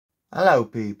Hello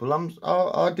people,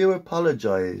 I do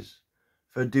apologise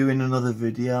for doing another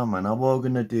video, man. I was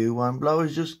gonna do one, but I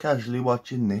was just casually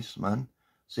watching this, man,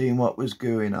 seeing what was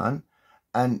going on.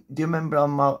 And do you remember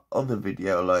on my other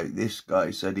video, like, this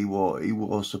guy said he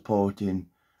was supporting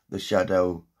the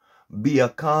Shadow Beer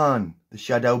Can, the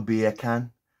Shadow Beer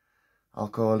Can, I'll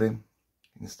call him,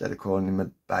 instead of calling him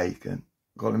a bacon,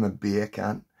 call him a beer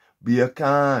can. Beer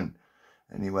can.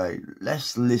 Anyway,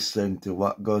 let's listen to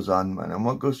what goes on, man, and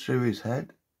what goes through his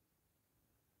head.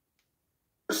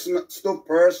 Stuff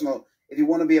personal if you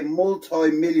want to be a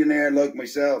multi-millionaire like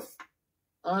myself.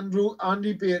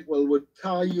 Andy Bakewell would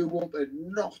tie you up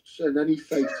in knots and then he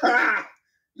faked.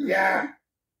 Yeah.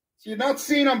 So you're not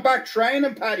seen I'm back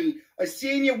training, Paddy. I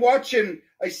seen you watching.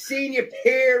 I seen you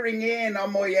peering in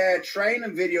on my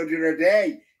training video the other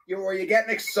day. Were you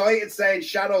getting excited saying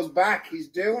Shadow's back? He's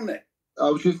doing it. I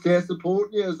was just there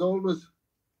supporting you as always.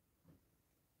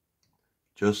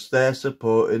 Just there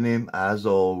supporting him as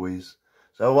always.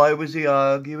 So why was he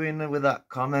arguing with that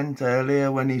comment earlier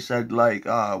when he said, like,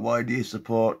 why do you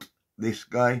support this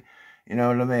guy? You know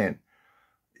what I mean?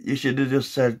 You should have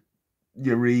just said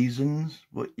your reasons,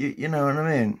 but you know what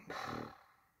I mean?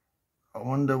 I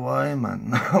wonder why,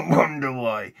 man. I wonder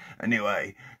why.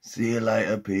 Anyway, see you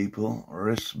later, people.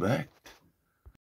 Respect.